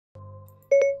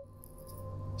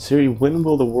Siri, when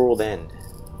will the world end?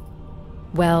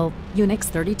 Well, Unix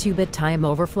 32-bit time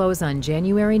overflows on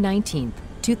January 19th,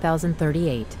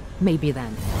 2038. Maybe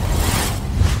then.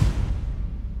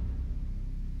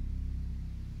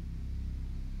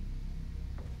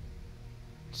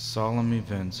 Solemn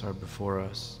events are before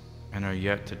us and are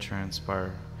yet to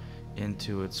transpire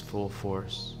into its full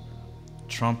force.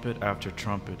 Trumpet after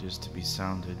trumpet is to be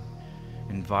sounded,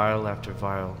 and vial after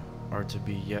vial are to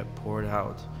be yet poured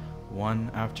out,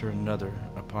 one after another,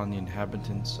 upon the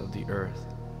inhabitants of the earth.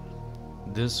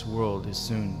 This world is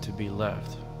soon to be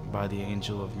left by the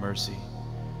angel of mercy,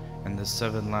 and the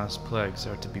 7 last plagues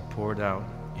are to be poured out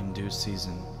in due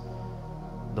season.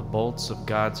 The bolts of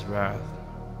God's wrath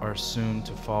are soon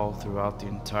to fall throughout the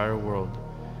entire world,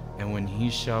 and when he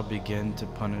shall begin to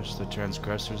punish the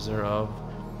transgressors thereof,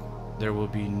 there will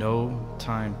be no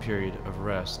time period of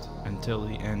rest until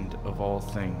the end of all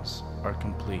things are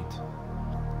complete.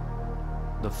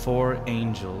 The 4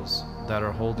 angels that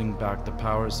are holding back the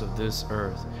powers of this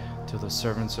earth till the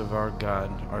servants of our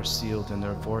God are sealed in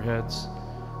their foreheads.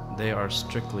 They are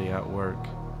strictly at work.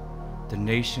 The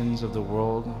nations of the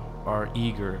world are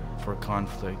eager for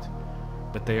conflict,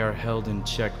 but they are held in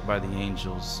check by the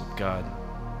angels of God.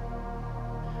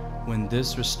 When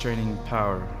this restraining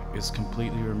power is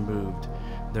completely removed,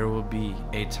 there will be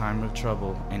a time of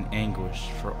trouble and anguish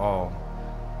for all,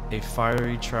 a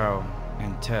fiery trial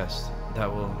and test that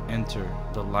will enter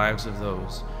the lives of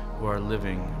those who are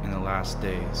living in the last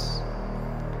days.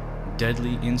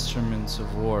 Deadly instruments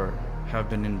of war have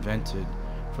been invented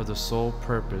for the sole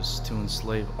purpose to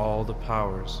enslave all the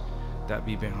powers that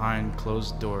be behind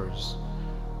closed doors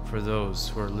for those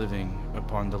who are living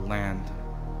upon the land.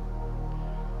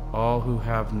 All who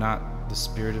have not the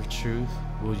Spirit of truth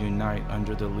will unite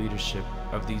under the leadership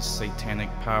of these satanic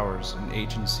powers and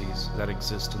agencies that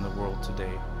exist in the world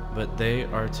today. But they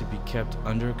are to be kept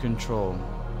under control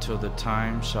till the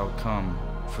time shall come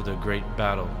for the great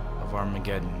battle of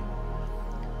Armageddon.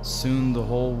 Soon the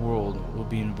whole world will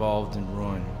be involved in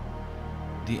ruin.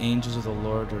 The angels of the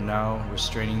Lord are now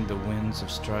restraining the winds of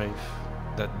strife,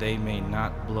 that they may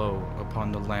not blow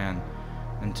upon the land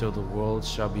until the world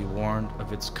shall be warned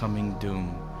of its coming doom,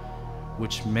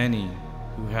 which many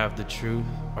who have the truth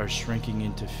are shrinking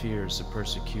into fears of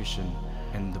persecution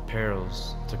and the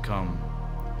perils to come.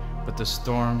 But the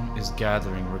storm is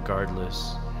gathering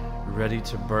regardless, ready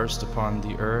to burst upon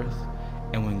the earth,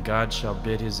 and when God shall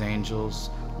bid his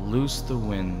angels loose the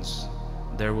winds,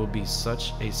 there will be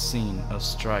such a scene of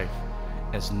strife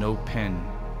as no pen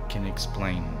can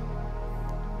explain.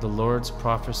 The Lord's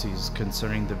prophecies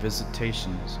concerning the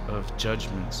visitations of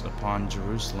judgments upon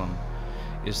Jerusalem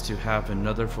is to have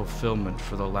another fulfillment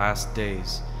for the last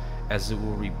days, as it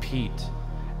will repeat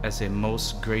as a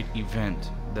most great event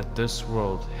that this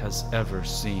world has ever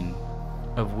seen,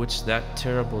 of which that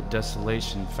terrible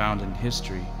desolation found in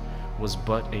history was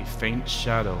but a faint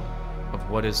shadow of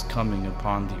what is coming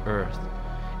upon the earth,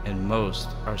 and most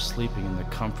are sleeping in the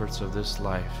comforts of this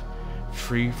life,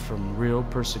 free from real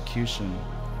persecution,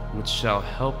 which shall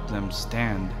help them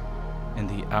stand in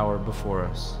the hour before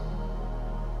us.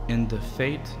 In the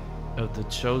fate of the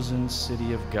chosen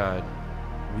city of God,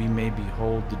 we may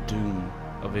behold the doom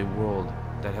of a world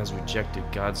that has rejected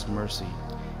God's mercy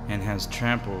and has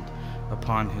trampled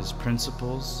upon his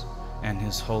principles and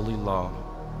his holy law.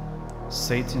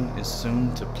 Satan is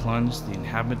soon to plunge the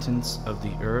inhabitants of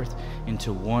the earth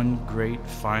into one great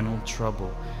final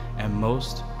trouble, and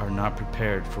most are not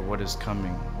prepared for what is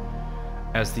coming.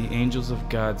 As the angels of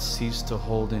God cease to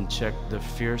hold in check the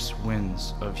fierce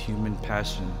winds of human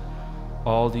passion,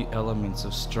 all the elements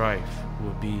of strife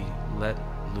will be let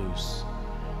loose.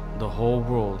 The whole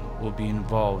world will be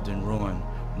involved in ruin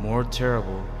more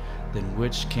terrible than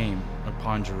which came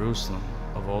upon Jerusalem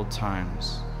of old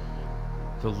times.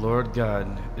 The Lord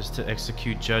God is to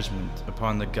execute judgment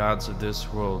upon the gods of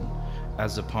this world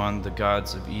as upon the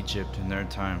gods of Egypt in their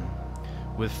time.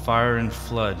 With fire and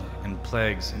flood and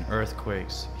plagues and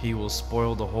earthquakes, he will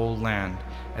spoil the whole land,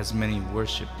 as many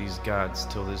worship these gods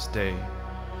till this day.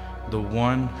 The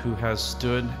one who has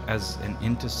stood as an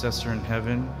intercessor in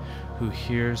heaven, who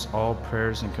hears all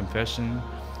prayers and confession,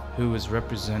 who is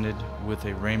represented with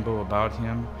a rainbow about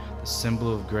him, the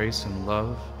symbol of grace and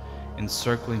love,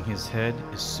 encircling his head,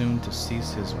 is soon to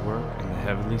cease his work in the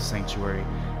heavenly sanctuary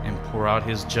and pour out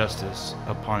his justice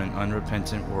upon an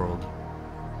unrepentant world.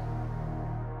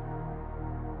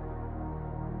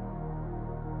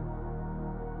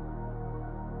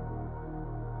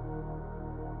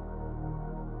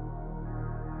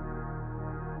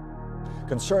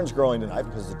 Concerns growing tonight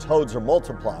because the toads are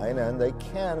multiplying and they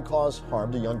can cause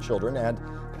harm to young children and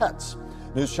pets.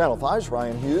 News Channel 5's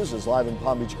Ryan Hughes is live in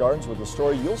Palm Beach Gardens with a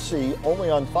story you'll see only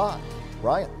on 5.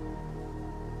 Ryan.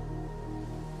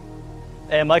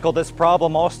 And Michael, this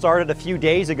problem all started a few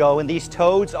days ago, and these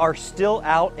toads are still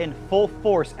out in full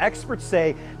force. Experts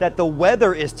say that the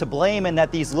weather is to blame and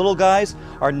that these little guys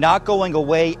are not going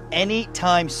away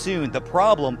anytime soon. The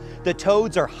problem, the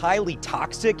toads are highly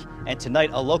toxic, and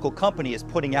tonight a local company is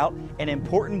putting out an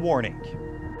important warning.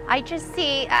 I just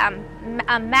see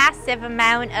a massive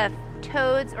amount of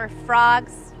toads or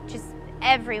frogs just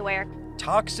everywhere.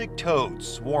 Toxic toads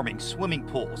swarming swimming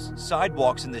pools,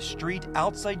 sidewalks in the street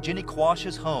outside Jenny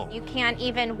Quash's home. You can't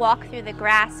even walk through the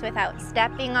grass without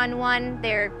stepping on one.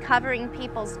 They're covering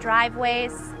people's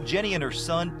driveways. Jenny and her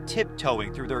son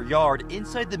tiptoeing through their yard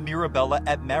inside the Mirabella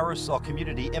at Marisol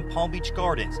community in Palm Beach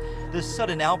Gardens. The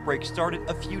sudden outbreak started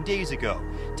a few days ago.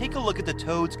 Take a look at the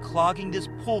toads clogging this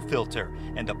pool filter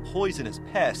and the poisonous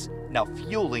pests now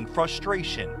fueling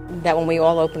frustration. That when we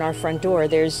all open our front door,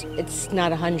 it's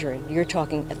not 100, you're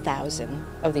talking 1,000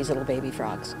 of these little baby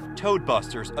frogs.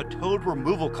 Toadbusters, a toad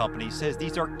removal company, says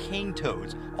these are cane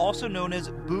toads, also known as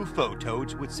bufo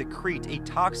toads, which secrete a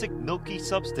toxic milky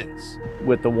substance.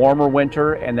 With the warmer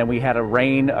winter, and then we had a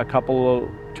rain 2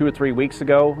 or 3 weeks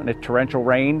ago, and a torrential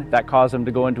rain that caused them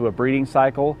to go into a breeding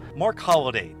cycle. Mark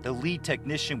Holliday, the lead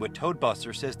technician with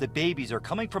Toadbusters, says the babies are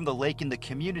coming from the lake in the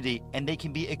community and they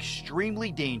can be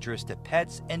extremely dangerous to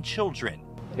pets and children.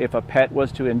 If a pet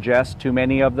was to ingest too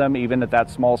many of them, even at that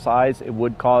small size, it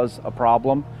would cause a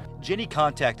problem. Jenny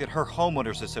contacted her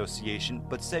homeowners association,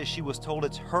 but says she was told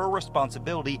it's her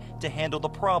responsibility to handle the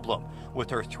problem. With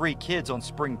her 3 kids on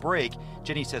spring break,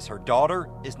 Jenny says her daughter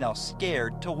is now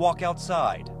scared to walk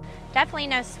outside. Definitely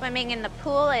no swimming in the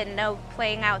pool and no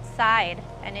playing outside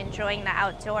and enjoying the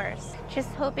outdoors. Just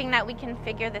hoping that we can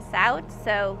figure this out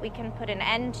so we can put an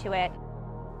end to it.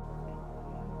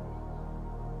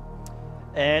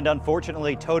 And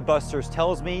unfortunately, Toadbusters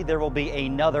tells me there will be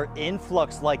another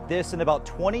influx like this in about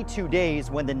 22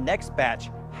 days when the next batch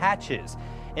hatches.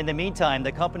 In the meantime,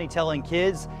 the company telling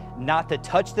kids not to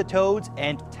touch the toads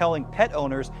and telling pet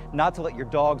owners not to let your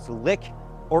dogs lick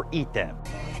or eat them.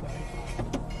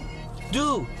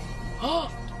 Dude,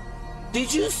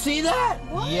 did you see that?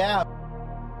 What? Yeah.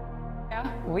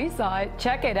 Yeah, we saw it.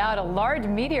 Check it out. A large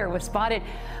meteor was spotted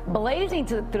blazing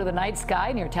through the night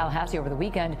sky near Tallahassee over the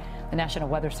weekend. The National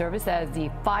Weather Service says the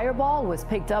fireball was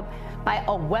picked up by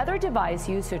a weather device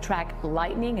used to track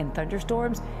lightning and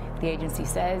thunderstorms. The agency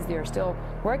says they're still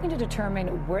working to determine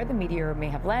where the meteor may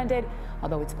have landed,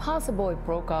 although it's possible it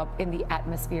broke up in the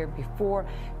atmosphere before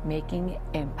making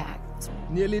impact.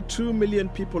 Nearly 2 million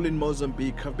people in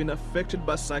Mozambique have been affected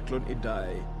by Cyclone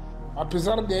Idai.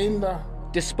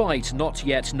 Despite not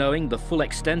yet knowing the full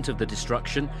extent of the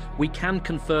destruction, we can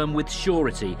confirm with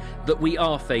surety that we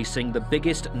are facing the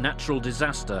biggest natural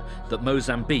disaster that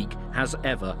Mozambique has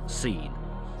ever seen.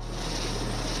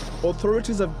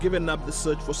 Authorities have given up the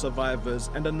search for survivors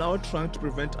and are now trying to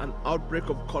prevent an outbreak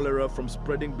of cholera from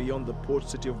spreading beyond the port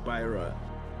city of Beira.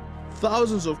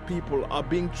 Thousands of people are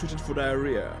being treated for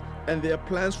diarrhea, and there are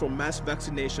plans for mass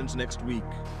vaccinations next week.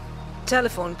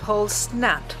 Telephone poles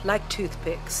snapped like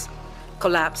toothpicks.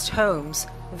 Collapsed homes,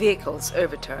 vehicles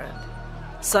overturned.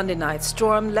 Sunday night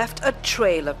storm left a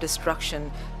trail of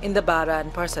destruction in the Bara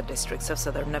and Parsa districts of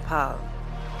southern Nepal.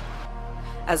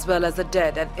 As well as the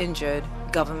dead and injured,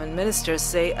 government ministers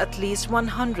say at least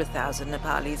 100,000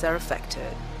 Nepalis are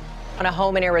affected. On a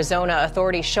home in Arizona,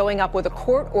 authorities showing up with a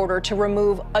court order to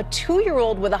remove a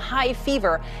 2-year-old with a high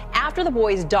fever after the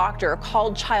boy's doctor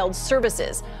called child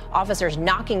services. Officers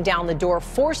knocking down the door,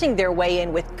 forcing their way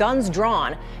in with guns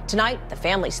drawn. Tonight, the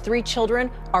family's 3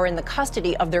 children are in the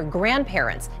custody of their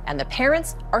grandparents, and the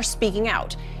parents are speaking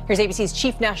out. Here's ABC's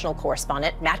chief national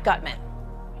correspondent, Matt Gutman.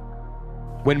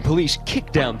 When police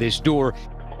kicked down this door,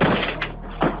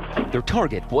 their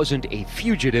target wasn't a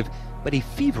fugitive, but a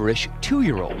feverish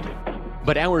 2-year-old.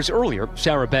 But hours earlier,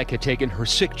 Sarah Beck had taken her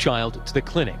sick child to the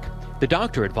clinic. The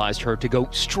doctor advised her to go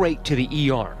straight to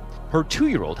the ER. Her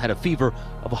 2-year-old had a fever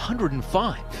of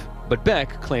 105. But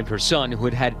Beck claimed her son, who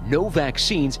had had no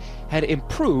vaccines, had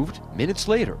improved minutes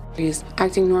later. He's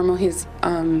acting normal. He's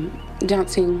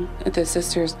dancing at the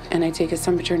sisters, and I take his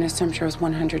temperature, and his temperature was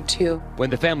 102.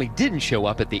 When the family didn't show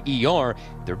up at the ER,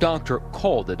 their doctor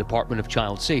called the Department of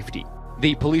Child Safety.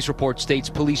 The police report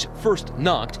states police first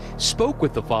knocked, spoke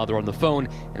with the father on the phone,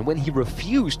 and when he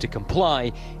refused to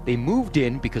comply, they moved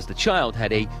in because the child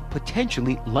had a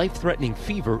potentially life-threatening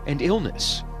fever and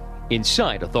illness.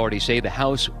 Inside, authorities say the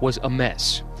house was a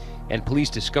mess, and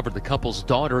police discovered the couple's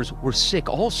daughters were sick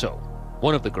also.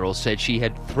 One of the girls said she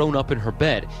had thrown up in her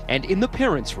bed, and in the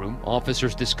parents' room,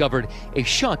 officers discovered a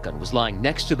shotgun was lying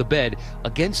next to the bed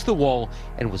against the wall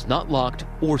and was not locked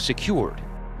or secured.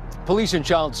 Police and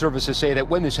Child Services say that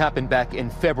when this happened back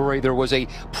in February, there was a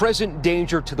present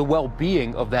danger to the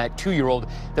well-being of that 2-year-old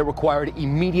that required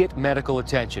immediate medical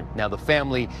attention. Now the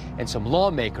family and some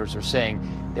lawmakers are saying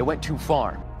they went too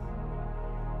far.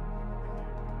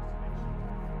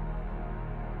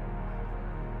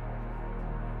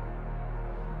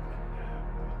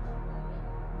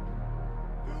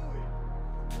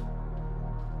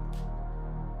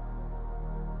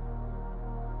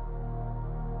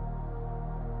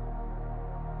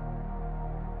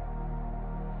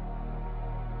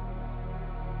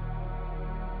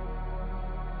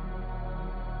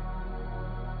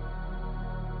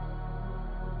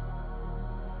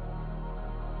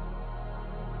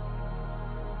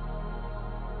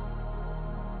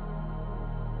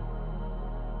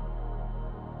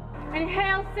 And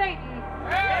hail Satan!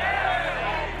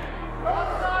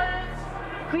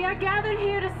 We are gathered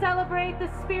here to celebrate the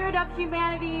spirit of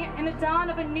humanity and the dawn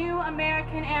of a new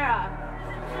American era.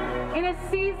 In a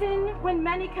season when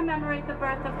many commemorate the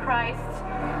birth of Christ,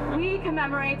 we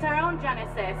commemorate our own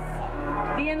Genesis,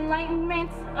 the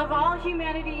enlightenment of all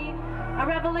humanity, a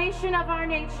revelation of our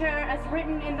nature as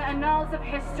written in the annals of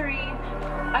history,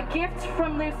 a gift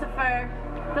from Lucifer,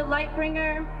 the light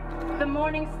bringer, the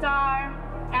morning star,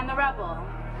 and the rebel.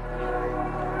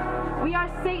 We are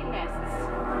Satanists.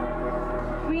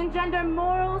 We engender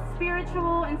moral,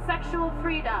 spiritual, and sexual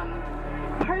freedom,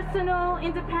 personal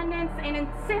independence, and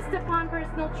insist upon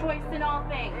personal choice in all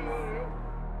things.